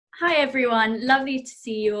Hi everyone, lovely to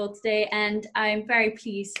see you all today, and I'm very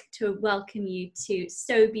pleased to welcome you to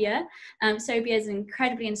Sobiya. Sobiya is an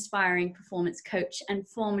incredibly inspiring performance coach and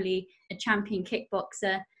formerly a champion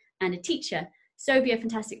kickboxer and a teacher. Sobiya,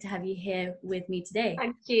 fantastic to have you here with me today.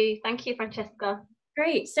 Thank you, Francesca.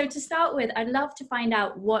 Great. So to start with, I'd love to find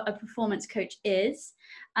out what a performance coach is,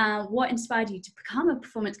 what inspired you to become a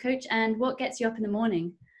performance coach, and what gets you up in the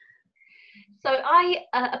morning. So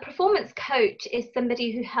a performance coach is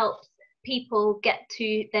somebody who helps people get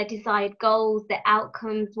to their desired goals, their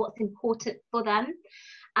outcomes, what's important for them.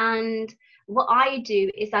 And what I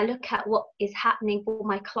do is I look at what is happening for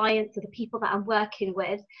my clients or the people that I'm working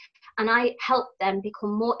with, and I help them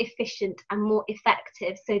become more efficient and more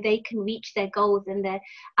effective so they can reach their goals and their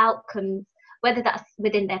outcomes, whether that's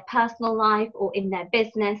within their personal life or in their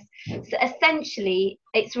business. So essentially,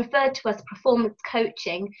 it's referred to as performance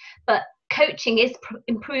coaching, but coaching is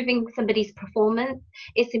improving somebody's performance.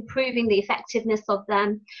 It's improving the effectiveness of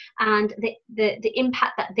them and the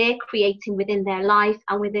impact that they're creating within their life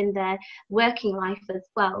and within their working life as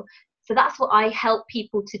well. So that's what I help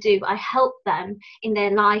people to do. I help them in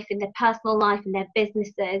their life, in their personal life, in their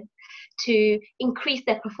businesses, to increase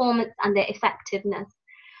their performance and their effectiveness.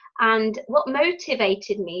 And what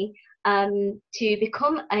motivated me to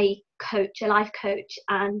become a coach, a life coach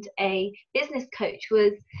and a business coach,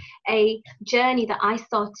 was a journey that I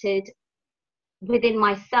started within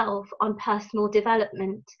myself on personal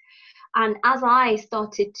development. And as I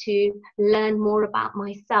started to learn more about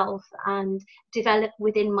myself and develop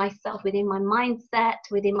within myself, within my mindset,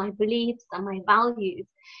 within my beliefs and my values,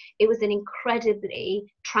 it was an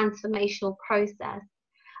incredibly transformational process.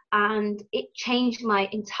 And it changed my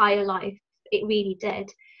entire life. It really did.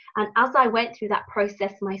 And as I went through that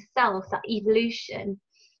process myself, that evolution,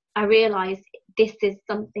 I realized this is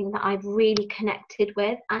something that I've really connected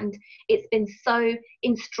with, and it's been so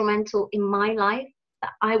instrumental in my life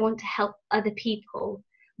that I want to help other people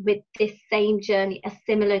with this same journey, a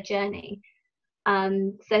similar journey.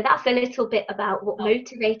 So that's a little bit about what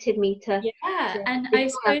motivated me to. And I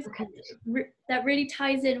suppose that really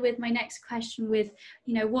ties in with my next question with,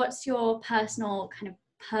 what's your personal kind of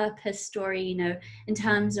purpose story, in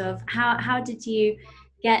terms of how did you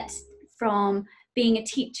get from being a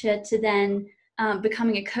teacher to then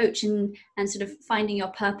becoming a coach and sort of finding your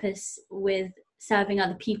purpose with serving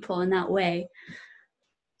other people in that way?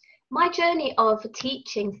 My journey of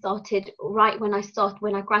teaching started right when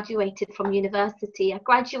I graduated from university. I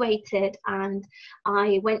graduated and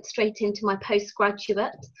I went straight into my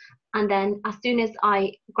postgraduate. And then as soon as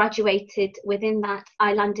I graduated, within that,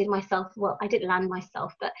 I landed myself, well, I didn't land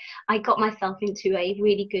myself, but I got myself into a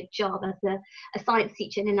really good job as a science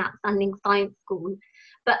teacher in an outstanding science school.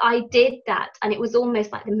 But I did that, and it was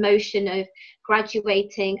almost like the motion of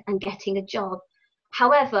graduating and getting a job.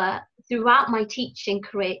 However, throughout my teaching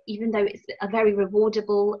career, even though it's a very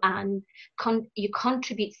rewardable and you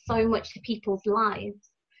contribute so much to people's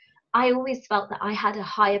lives, I always felt that I had a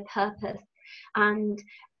higher purpose. And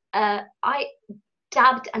I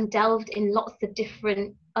dabbed and delved in lots of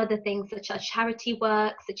different other things, such as charity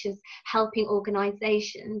work, such as helping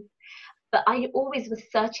organizations. But I always was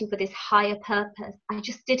searching for this higher purpose. I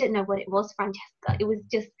just didn't know what it was, Francesca. It was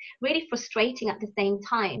just really frustrating at the same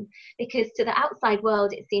time, because to the outside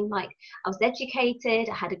world, it seemed like I was educated,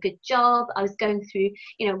 I had a good job, I was going through,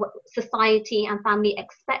 what society and family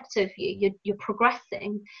expect of you. You're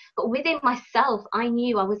progressing. But within myself, I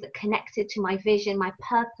knew I wasn't connected to my vision, my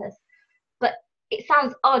purpose. But it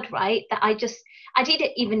sounds odd, right? That I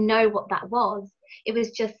didn't even know what that was. It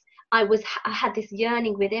was just, I had this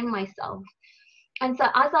yearning within myself. And so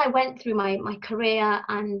as I went through my career,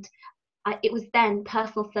 and it was then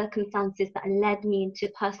personal circumstances that led me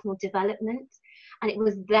into personal development. And it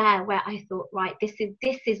was there where I thought, right, this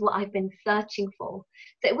is what I've been searching for.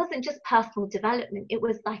 So it wasn't just personal development. It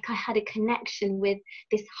was like I had a connection with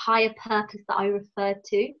this higher purpose that I referred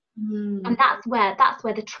to. And that's where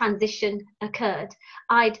the transition occurred.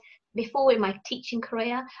 Before, in my teaching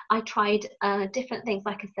career, I tried different things.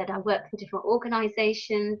 Like I said, I worked for different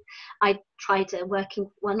organizations. I tried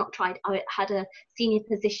I had a senior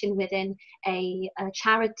position within a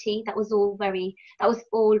charity that was all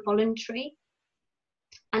voluntary.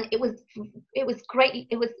 And it was great.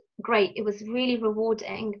 It was really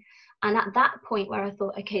rewarding. And at that point where I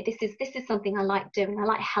thought, okay, this is something I like doing. I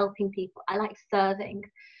like helping people. I like serving.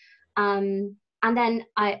 And then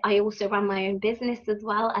I also ran my own business as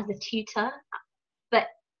well as a tutor. But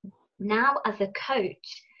now as a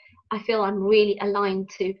coach, I feel I'm really aligned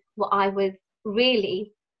to what I was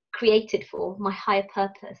really created for, my higher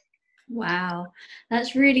purpose. Wow,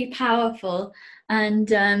 that's really powerful,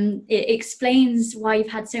 and it explains why you've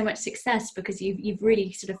had so much success, because you've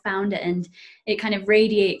really sort of found it, and it kind of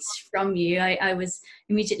radiates from you. I was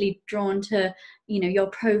immediately drawn to, you know, your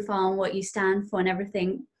profile and what you stand for and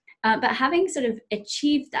everything. But having sort of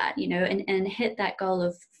achieved that, you know, and hit that goal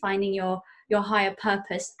of finding your higher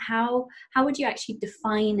purpose, how would you actually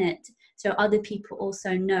define it so other people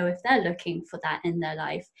also know if they're looking for that in their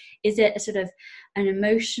life? Is it a sort of an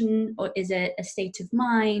emotion, or is it a state of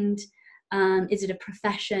mind? Is it a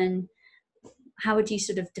profession? How would you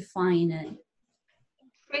sort of define it?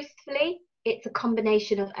 Truthfully, it's a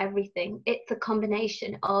combination of everything. It's a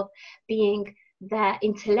combination of being there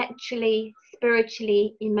intellectually,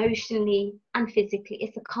 spiritually, emotionally, and physically.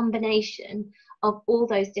 It's a combination of all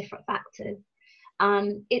those different factors.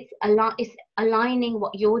 It's aligning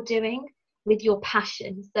what you're doing with your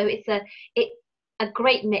passion. So it's a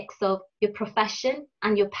great mix of your profession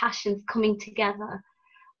and your passions coming together.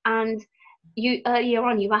 And you earlier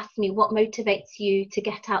on, you asked me what motivates you to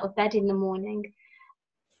get out of bed in the morning.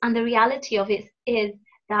 And the reality of it is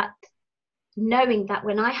that knowing that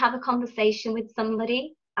when I have a conversation with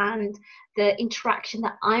somebody and the interaction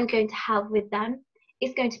that I'm going to have with them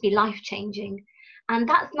is going to be life changing. And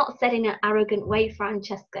that's not said in an arrogant way,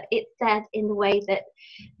 Francesca. It's said in the way that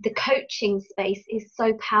the coaching space is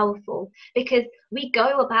so powerful, because we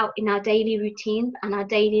go about in our daily routines and our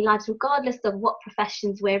daily lives, regardless of what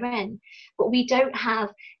professions we're in, but we don't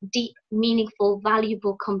have deep, meaningful,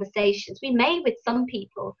 valuable conversations. We may with some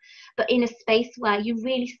people, but in a space where you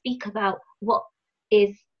really speak about what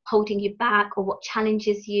is holding you back or what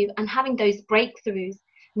challenges you, and having those breakthroughs,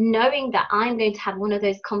 knowing that I'm going to have one of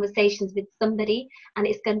those conversations with somebody and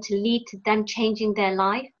it's going to lead to them changing their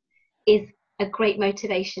life, is a great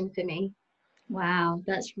motivation for me. Wow,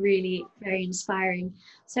 that's really very inspiring.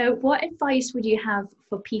 So what advice would you have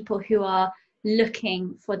for people who are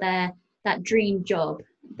looking for that dream job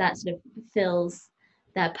that sort of fulfills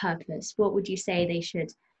their purpose? What would you say they should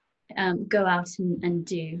go out and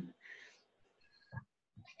do?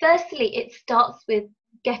 Firstly, it starts with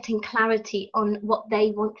getting clarity on what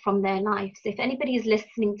they want from their life. So if anybody is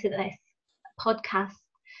listening to this podcast,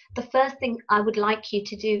 the first thing I would like you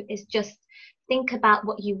to do is just think about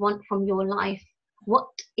what you want from your life. What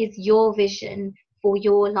is your vision for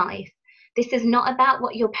your life? This is not about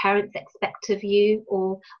what your parents expect of you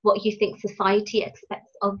or what you think society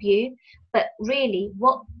expects of you, but really,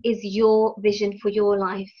 what is your vision for your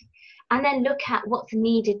life? And then look at what's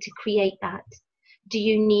needed to create that. Do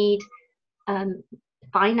you need um,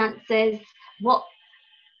 finances? What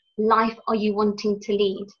life are you wanting to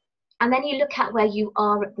lead? And then you look at where you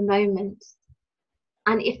are at the moment.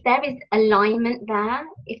 And if there is alignment there,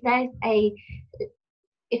 if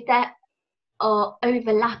there are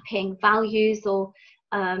overlapping values or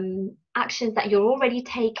actions that you're already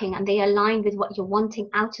taking and they align with what you're wanting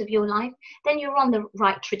out of your life, then you're on the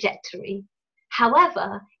right trajectory.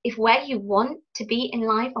 However, if where you want to be in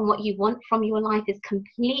life and what you want from your life is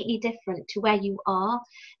completely different to where you are,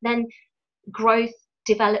 then growth,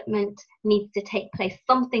 development needs to take place.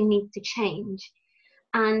 Something needs to change.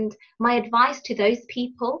 And my advice to those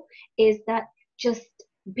people is that just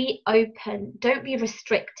be open, don't be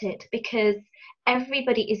restricted, because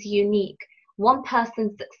everybody is unique. One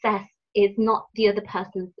person's success is not the other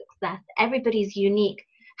person's success. Everybody's unique.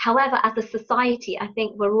 However, as a society, I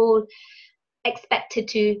think we're all expected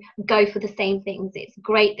to go for the same things. It's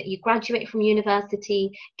great that you graduate from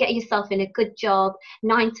university, get yourself in a good job,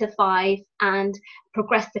 9 to 5, and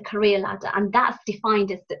progress the career ladder. And that's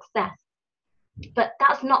defined as success. But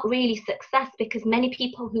that's not really success, because many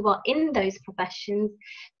people who are in those professions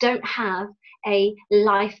don't have a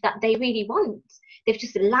life that they really want. They've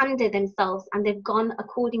just landed themselves and they've gone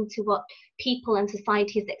according to what people and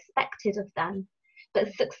society has expected of them.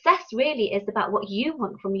 But success really is about what you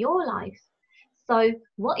want from your life. So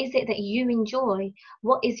what is it that you enjoy?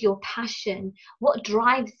 What is your passion? What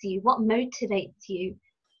drives you? What motivates you?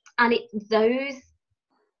 And it's those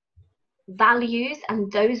values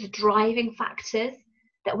and those driving factors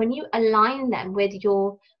that when you align them with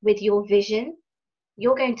your vision,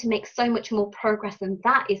 you're going to make so much more progress, and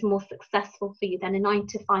that is more successful for you than a 9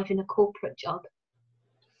 to 5 in a corporate job.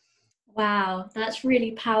 Wow, that's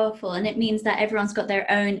really powerful. And it means that everyone's got their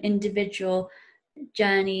own individual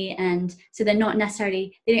journey, and so they don't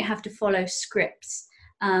have to follow scripts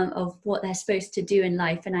of what they're supposed to do in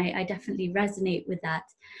life. And I definitely resonate with that.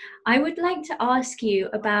 I would like to ask you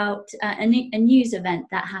about a news event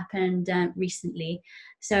that happened recently.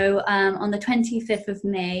 So on the 25th of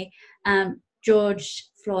May, George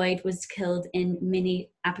Floyd was killed in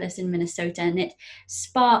Minneapolis in Minnesota, and it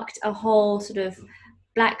sparked a whole sort of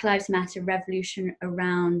Black Lives Matter revolution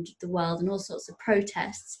around the world and all sorts of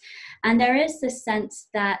protests. And there is this sense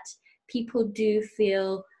that people do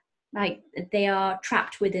feel like they are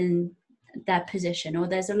trapped within their position, or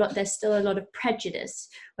there's still a lot of prejudice,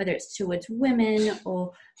 whether it's towards women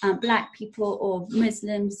or Black people or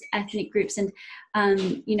Muslims, ethnic groups.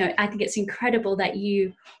 And you know, I think it's incredible that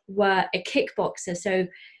you were a kickboxer. So,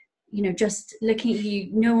 you know, just looking at you,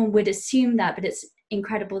 no one would assume that, but it's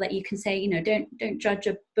incredible that you can say, you know, don't judge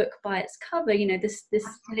a book by its cover. You know, this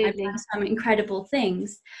I've done some incredible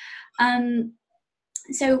things.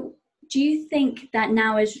 So do you think that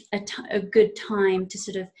now is a good time to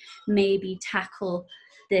sort of maybe tackle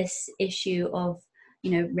this issue of,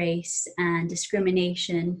 you know, race and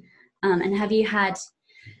discrimination? And have you had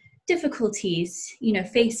difficulties, you know,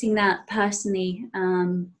 facing that personally?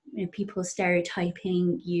 You know, people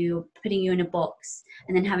stereotyping you, putting you in a box,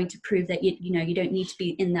 and then having to prove that you know, you don't need to be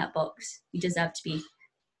in that box. You deserve to be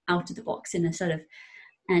out of the box in a sort of,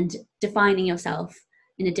 and defining yourself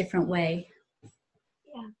in a different way.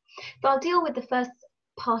 Yeah. So I'll deal with the first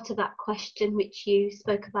part of that question, which you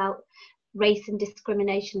spoke about race and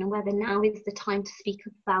discrimination and whether now is the time to speak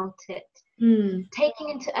about it. Taking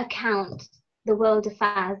into account the world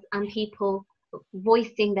affairs and people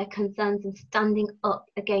voicing their concerns and standing up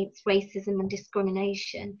against racism and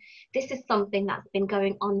discrimination, this is something that's been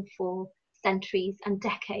going on for centuries and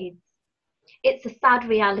decades. It's a sad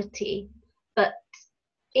reality, but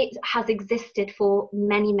it has existed for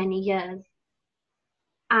many, many years.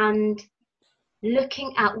 And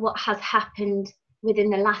looking at what has happened within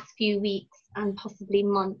the last few weeks and possibly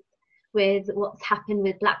months with what's happened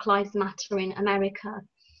with Black Lives Matter in America,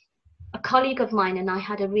 a colleague of mine and I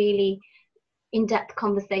had a really in-depth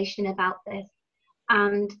conversation about this.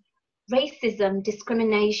 And racism,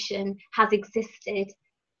 discrimination has existed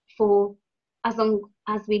for as long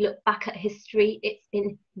as we look back at history. It's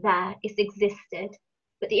been there, it's existed.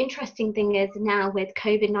 But the interesting thing is now with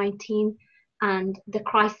COVID-19 and the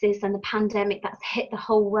crisis and the pandemic that's hit the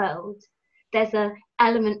whole world, there's an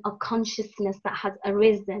element of consciousness that has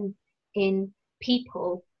arisen in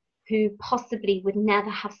people who possibly would never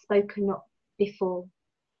have spoken up before.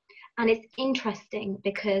 And it's interesting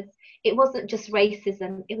because it wasn't just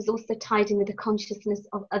racism, it was also tied in with the consciousness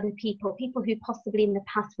of other people who possibly in the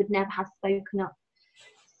past would never have spoken up.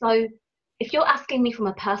 So if you're asking me from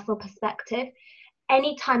a personal perspective,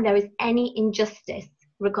 anytime there is any injustice,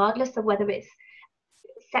 regardless of whether it's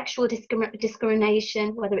sexual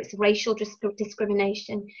discrimination, whether it's racial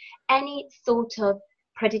discrimination, any sort of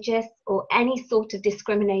prejudice or any sort of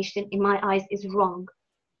discrimination in my eyes is wrong.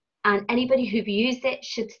 And anybody who views it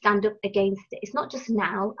should stand up against it. It's not just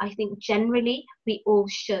now, I think generally we all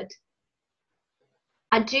should.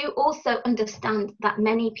 I do also understand that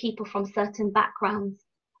many people from certain backgrounds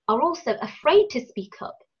are also afraid to speak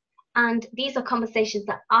up. And these are conversations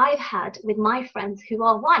that I've had with my friends who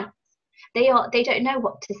are white. They don't know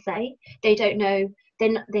what to say. They don't know,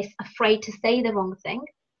 they're afraid to say the wrong thing.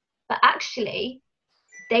 But actually,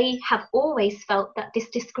 they have always felt that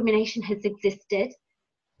this discrimination has existed.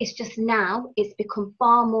 It's just now it's become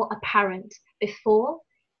far more apparent. Before,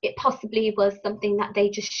 it possibly was something that they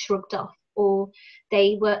just shrugged off or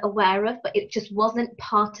they were aware of, but it just wasn't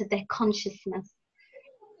part of their consciousness.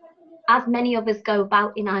 As many of us go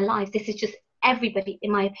about in our lives, this is just everybody,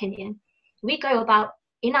 in my opinion. We go about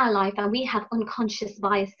in our life and we have unconscious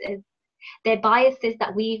biases. They're biases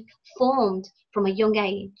that we've formed from a young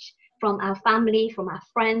age, from our family, from our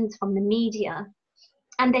friends, from the media.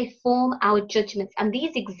 And they form our judgments, and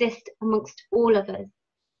these exist amongst all of us.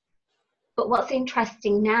 But what's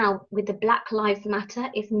interesting now with the Black Lives Matter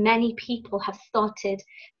is many people have started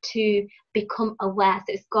to become aware.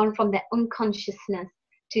 So it's gone from their unconsciousness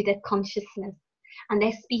to their consciousness, and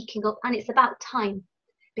they're speaking up, and it's about time,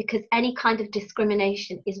 because any kind of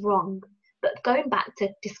discrimination is wrong. But going back to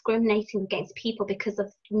discriminating against people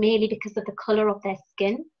merely because of the color of their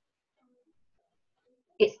skin,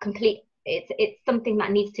 it's something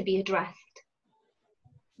that needs to be addressed.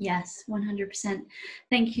 Yes, 100%.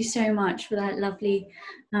 Thank you so much for that lovely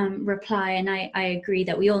reply. And I agree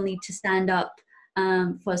that we all need to stand up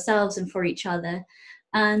for ourselves and for each other.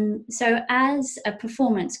 So as a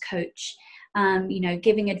performance coach,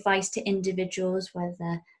 giving advice to individuals,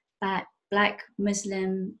 whether Black,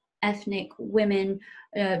 Muslim, ethnic, women,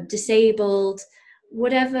 disabled,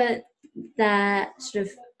 whatever their sort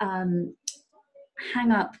of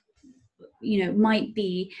hang up might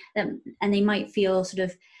be, and they might feel sort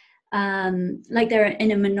of like they're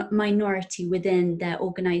in a minority within their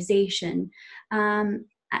organization,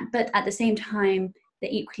 but at the same time they're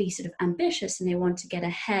equally sort of ambitious and they want to get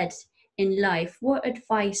ahead in life. What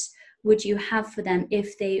advice would you have for them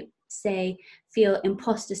if they, say, feel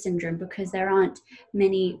imposter syndrome because there aren't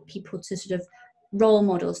many people to sort of role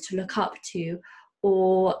models to look up to,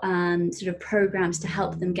 or sort of programs to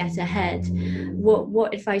help them get ahead?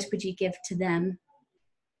 What advice would you give to them?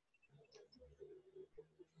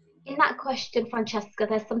 In that question, Francesca,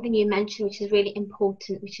 there's something you mentioned which is really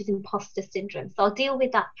important, which is imposter syndrome. So I'll deal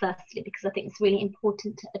with that firstly because I think it's really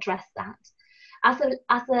important to address that. As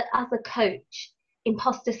a coach,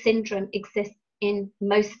 imposter syndrome exists in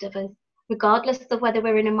most of us, regardless of whether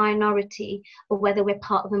we're in a minority or whether we're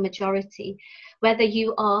part of a majority, whether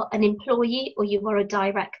you are an employee or you are a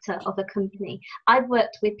director of a company. I've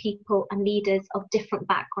worked with people and leaders of different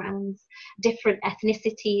backgrounds, different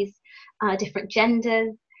ethnicities, different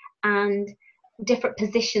genders, and different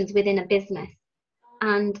positions within a business.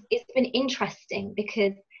 And it's been interesting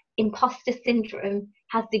because imposter syndrome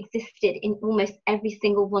has existed in almost every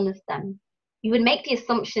single one of them. You would make the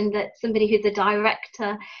assumption that somebody who's a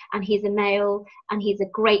director and he's a male and he's a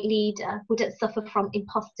great leader wouldn't suffer from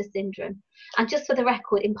imposter syndrome. And just for the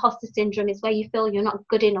record, imposter syndrome is where you feel you're not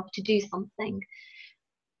good enough to do something.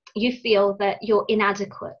 You feel that you're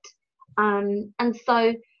inadequate. And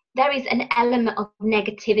so there is an element of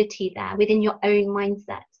negativity there within your own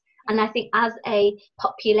mindset. And I think as a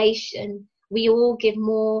population, we all give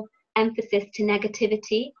more emphasis to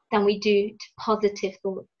negativity than we do to positive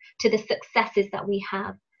thoughts, to the successes that we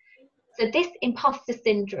have. So this imposter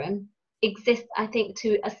syndrome exists, I think,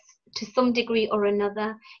 to some degree or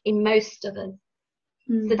another in most of us.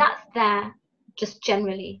 So that's there just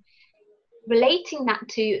generally. Relating that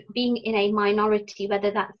to being in a minority,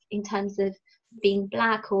 whether that's in terms of being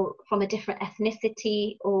Black or from a different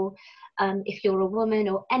ethnicity, or if you're a woman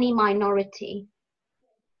or any minority,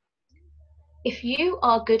 if you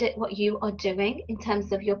are good at what you are doing in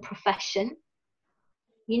terms of your profession,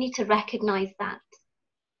 you need to recognize that,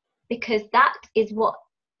 because that is what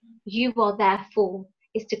you are there for,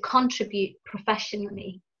 is to contribute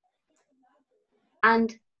professionally.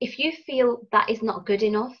 And if you feel that is not good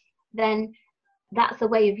enough, then that's a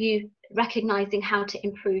way of you recognizing how to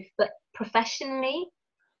improve. But professionally,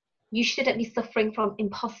 you shouldn't be suffering from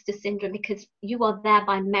imposter syndrome because you are there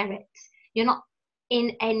by merit. You're not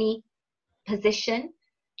in any position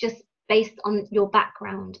just based on your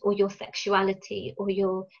background or your sexuality or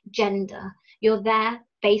your gender. You're there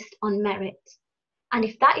based on merit. And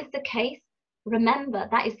if that is the case, remember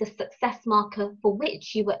that is the success marker for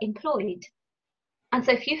which you were employed. And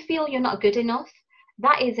so if you feel you're not good enough,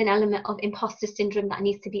 that is an element of imposter syndrome that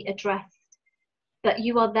needs to be addressed. But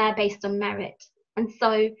you are there based on merit. And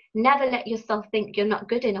so never let yourself think you're not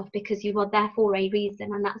good enough, because you are there for a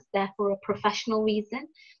reason, and that's there for a professional reason.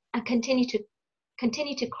 And continue to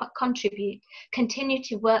contribute, continue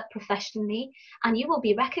to work professionally, and you will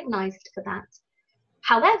be recognized for that.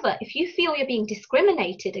 However, if you feel you're being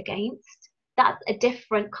discriminated against, that's a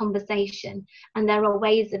different conversation, and there are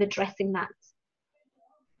ways of addressing that.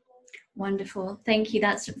 Wonderful. Thank you.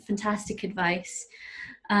 That's fantastic advice.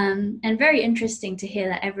 And very interesting to hear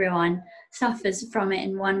that everyone suffers from it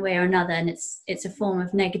in one way or another, and it's a form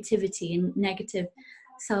of negativity and negative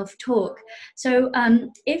self-talk. So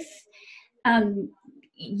if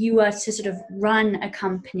you were to sort of run a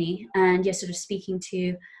company and you're sort of speaking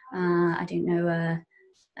to, I don't know,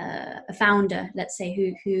 a founder, let's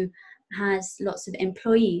say, who has lots of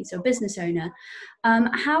employees or business owner,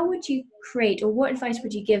 how would you create, or what advice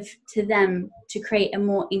would you give to them to create a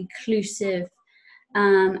more inclusive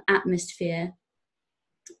atmosphere?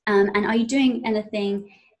 And are you doing anything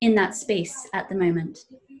in that space at the moment?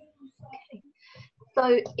 Okay.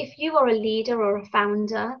 So if you are a leader or a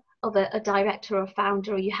founder of a director or a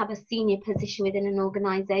founder, or you have a senior position within an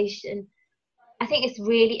organization, I think it's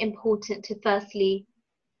really important to firstly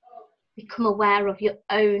become aware of your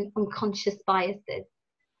own unconscious biases.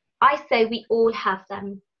 I say we all have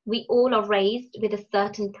them. We all are raised with a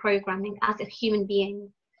certain programming as a human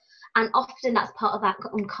being. And often that's part of our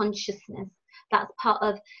unconsciousness. That's part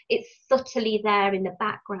of, it's subtly there in the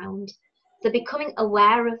background. So becoming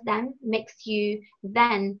aware of them makes you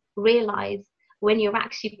then realize when you're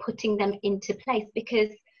actually putting them into place. Because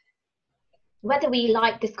whether we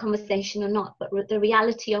like this conversation or not, but the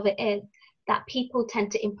reality of it is that people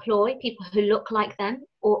tend to employ people who look like them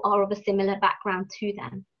or are of a similar background to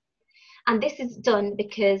them. And this is done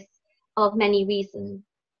because of many reasons.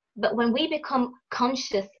 But when we become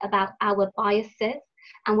conscious about our biases,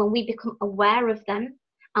 and when we become aware of them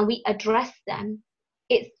and we address them,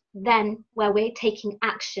 it's then where we're taking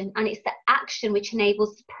action. And it's the action which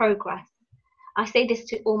enables progress. I say this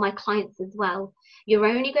to all my clients as well. You're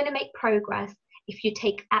only going to make progress if you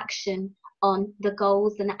take action on the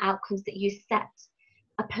goals and the outcomes that you set.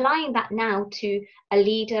 applying that now to a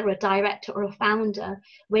leader, a director, or a founder,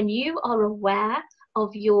 when you are aware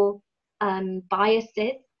of your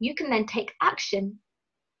biases, you can then take action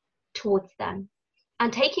towards them.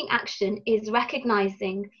 And taking action is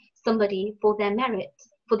recognizing somebody for their merit,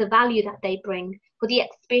 for the value that they bring, for the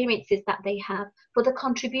experiences that they have, for the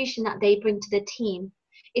contribution that they bring to the team.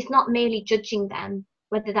 It's not merely judging them,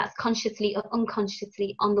 whether that's consciously or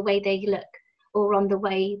unconsciously, on the way they look, or on the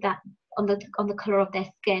way that on the color of their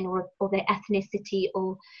skin, or their ethnicity,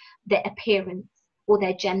 or their appearance, or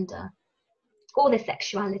their gender, or their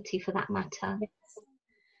sexuality for that matter.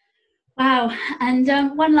 Wow. And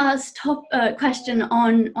one last question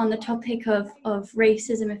on the topic of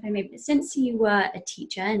racism, if I may. Since you were a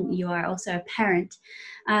teacher and you are also a parent,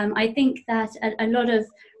 I think that a lot of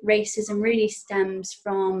racism really stems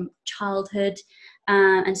from childhood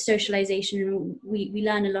and socialization. We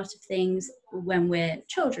learn a lot of things when we're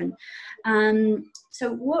children.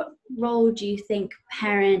 So what role do you think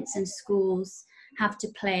parents and schools have to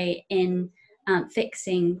play in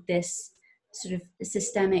fixing this sort of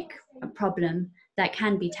systemic problem that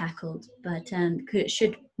can be tackled, but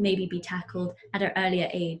should maybe be tackled at an earlier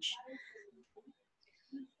age?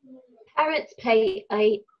 Parents play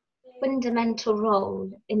a fundamental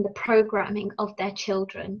role in the programming of their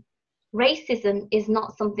children. Racism is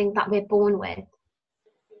not something that we're born with.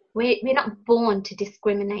 We're not born to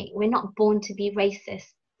discriminate. We're not born to be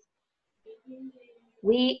racist.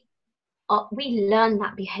 We learn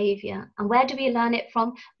that behavior. And where do we learn it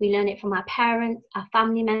from? We learn it from our parents, our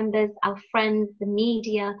family members, our friends, the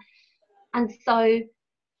media. And so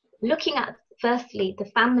looking at firstly the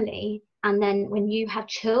family, and then when you have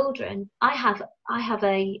children, I have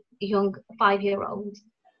a young 5-year-old.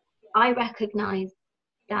 I recognize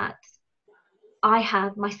that I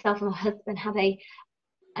have, myself and my husband have an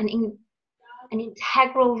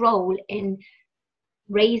integral role in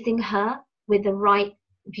raising her with the right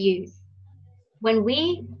views. When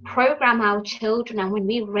we program our children and when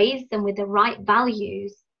we raise them with the right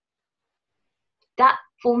values, that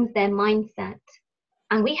forms their mindset.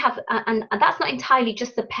 And we have, and that's not entirely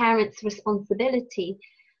just the parents' responsibility.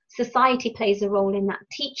 Society plays a role in that,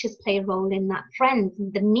 teachers play a role in that, friends,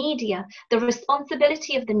 the media. The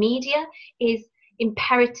responsibility of the media is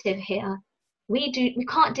imperative here. We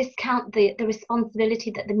can't discount the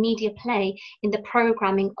responsibility that the media play in the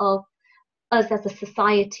programming of us as a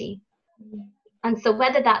society. And so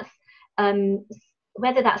whether that's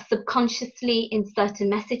subconsciously in certain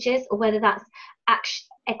messages, or whether that's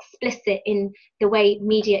explicit in the way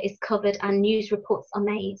media is covered and news reports are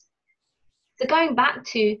made. So going back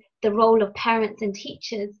to the role of parents and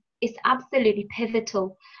teachers is absolutely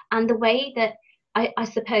pivotal. And the way that I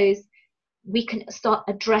suppose we can start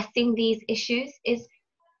addressing these issues is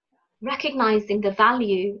recognizing the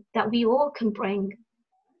value that we all can bring,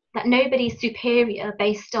 that nobody's superior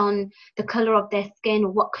based on the color of their skin,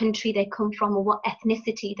 or what country they come from, or what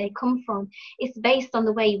ethnicity they come from. It's based on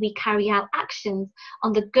the way we carry out actions,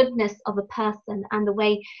 on the goodness of a person and the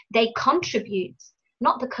way they contribute,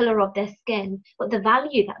 not the color of their skin, but the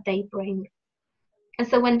value that they bring. And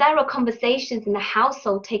so when there are conversations in the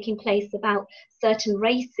household taking place about certain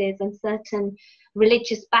races and certain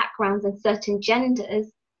religious backgrounds and certain genders,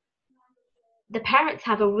 the parents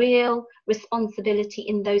have a real responsibility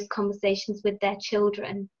in those conversations with their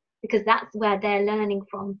children, because that's where they're learning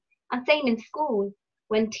from. And same in school,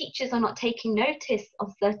 when teachers are not taking notice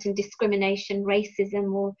of certain discrimination,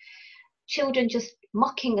 racism, or children just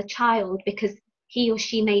mocking a child because he or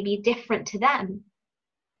she may be different to them.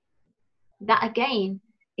 That again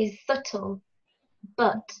is subtle,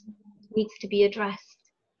 but needs to be addressed.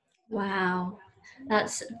 Wow,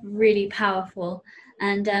 that's really powerful.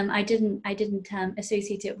 And I didn't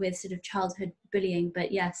associate it with sort of childhood bullying,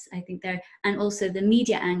 but yes, I think there, and also the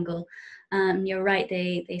media angle. You're right;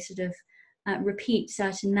 they sort of repeat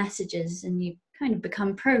certain messages, and you kind of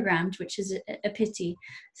become programmed, which is a pity.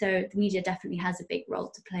 So the media definitely has a big role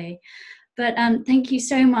to play. But thank you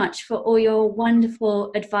so much for all your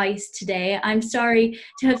wonderful advice today. I'm sorry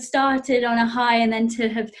to have started on a high and then to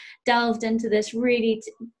have delved into this really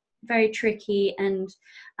very tricky and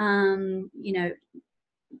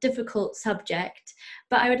difficult subject.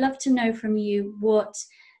 But I would love to know from you what,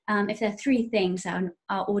 if there are 3 things that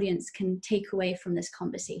our audience can take away from this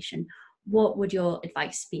conversation, what would your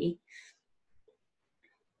advice be?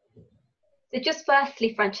 So just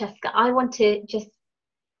firstly, Francesca, I want to just,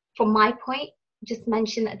 from my point, just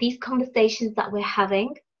mention that these conversations that we're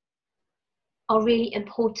having are really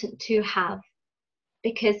important to have,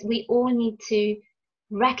 because we all need to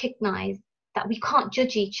recognize that we can't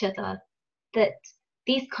judge each other, that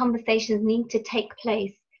these conversations need to take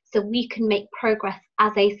place so we can make progress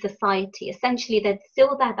as a society. Essentially, there's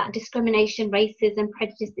still there, that discrimination, racism,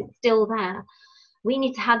 prejudice is still there. We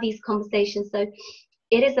need to have these conversations. So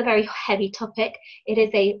it is a very heavy topic. It is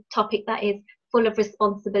a topic that is full of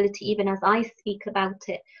responsibility, even as I speak about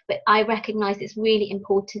it. But I recognize it's really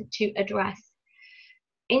important to address.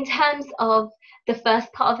 In terms of the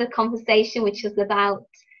first part of the conversation, which was about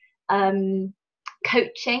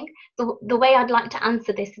coaching, the way I'd like to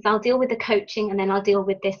answer this is I'll deal with the coaching and then I'll deal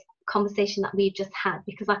with this conversation that we've just had,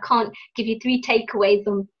 because I can't give you 3 takeaways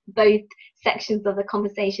on both sections of the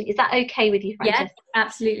conversation. Is that okay with you, Francesca? Yes,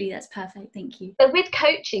 absolutely. That's perfect. Thank you. So with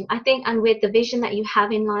coaching, I think, and with the vision that you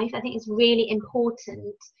have in life, I think it's really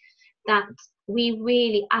important that we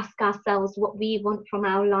really ask ourselves what we want from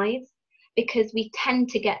our lives, because we tend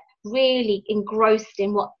to get really engrossed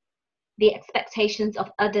in what the expectations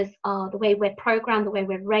of others are, the way we're programmed, the way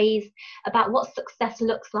we're raised, about what success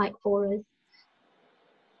looks like for us.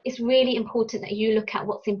 It's really important that you look at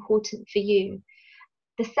what's important for you.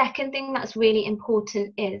 The second thing that's really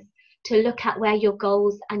important is to look at where your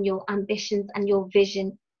goals and your ambitions and your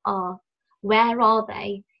vision are. Where are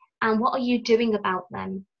they? And what are you doing about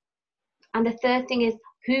them? And the third thing is,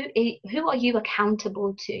 who are you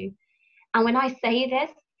accountable to? And when I say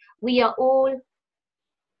this, we all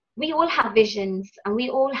have visions and we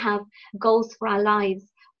all have goals for our lives,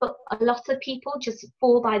 but a lot of people just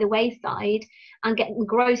fall by the wayside and get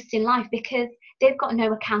engrossed in life because they've got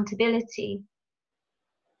no accountability.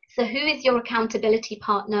 So who is your accountability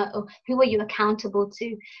partner, or who are you accountable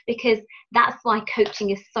to? Because that's why coaching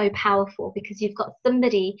is so powerful, because you've got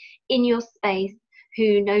somebody in your space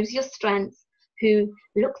who knows your strengths, who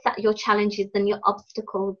looks at your challenges and your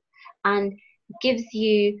obstacles and gives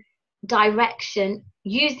you direction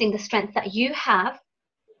using the strengths that you have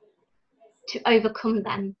to overcome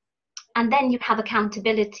them. And then you have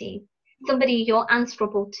accountability, somebody you're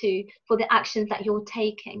answerable to for the actions that you're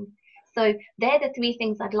taking. So they're the 3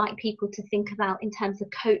 things I'd like people to think about in terms of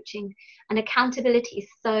coaching. And accountability is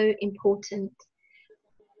so important.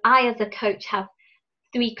 I, as a coach, have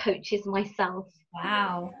 3 coaches myself.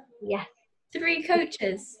 Wow. Yes. 3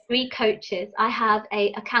 coaches. 3 coaches. I have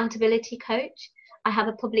a accountability coach, I have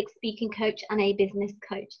a public speaking coach, and a business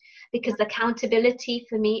coach, because accountability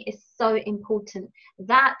for me is so important.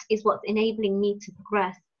 That is what's enabling me to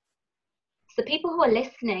progress. So people who are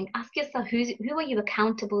listening, ask yourself, who are you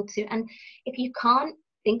accountable to? And if you can't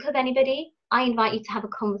think of anybody, I invite you to have a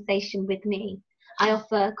conversation with me. I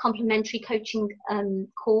offer complimentary coaching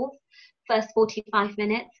calls, first 45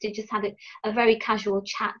 minutes, to just have a very casual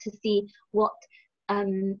chat to see what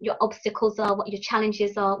your obstacles are, what your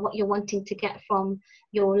challenges are, what you're wanting to get from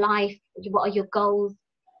your life, what are your goals.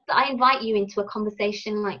 So I invite you into a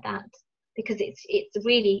conversation like that, because it's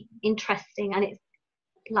really interesting and it's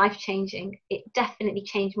life-changing. It definitely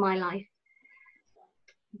changed my life.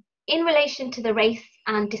 In relation to the race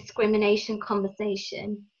and discrimination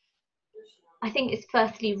conversation, I think it's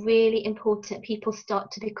firstly really important people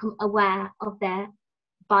start to become aware of their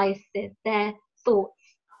biases, their thoughts,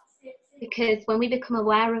 because when we become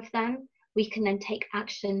aware of them, we can then take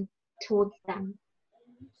action towards them.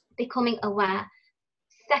 Becoming aware.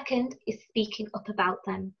 Second is speaking up about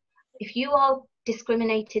them. If you are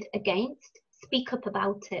discriminated against, speak up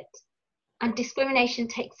about it. And discrimination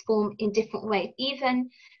takes form in different ways. Even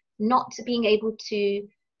not being able to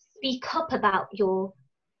speak up about your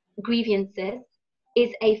grievances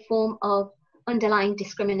is a form of underlying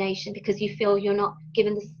discrimination, because you feel you're not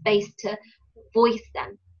given the space to voice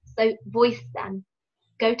them. So voice them.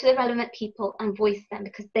 Go to the relevant people and voice them,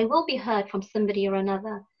 because they will be heard from somebody or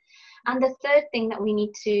another. And the third thing that we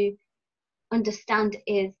need to understand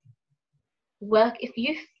is work. If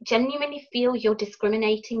you genuinely feel you're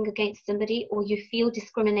discriminating against somebody, or you feel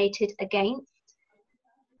discriminated against,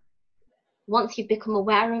 once you've become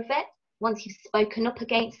aware of it, once you've spoken up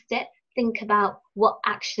against it, think about what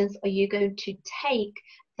actions are you going to take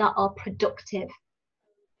that are productive.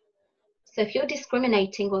 So if you're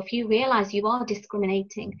discriminating, or if you realize you are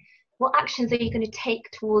discriminating, what actions are you going to take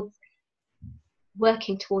towards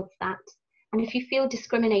working towards that? And if you feel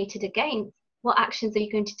discriminated against, what actions are you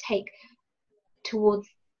going to take towards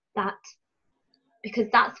that? Because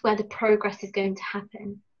that's where the progress is going to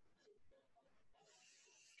happen.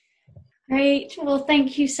 Great. Well,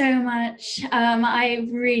 thank you so much. I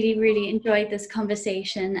really enjoyed this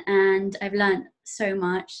conversation, and I've learned so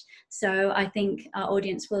much. So I think our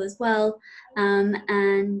audience will as well.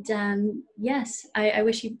 Yes, I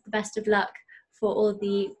wish you the best of luck for all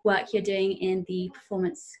the work you're doing in the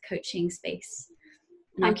performance coaching space.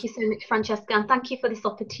 Thank you so much, Francesca, and thank you for this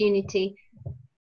opportunity.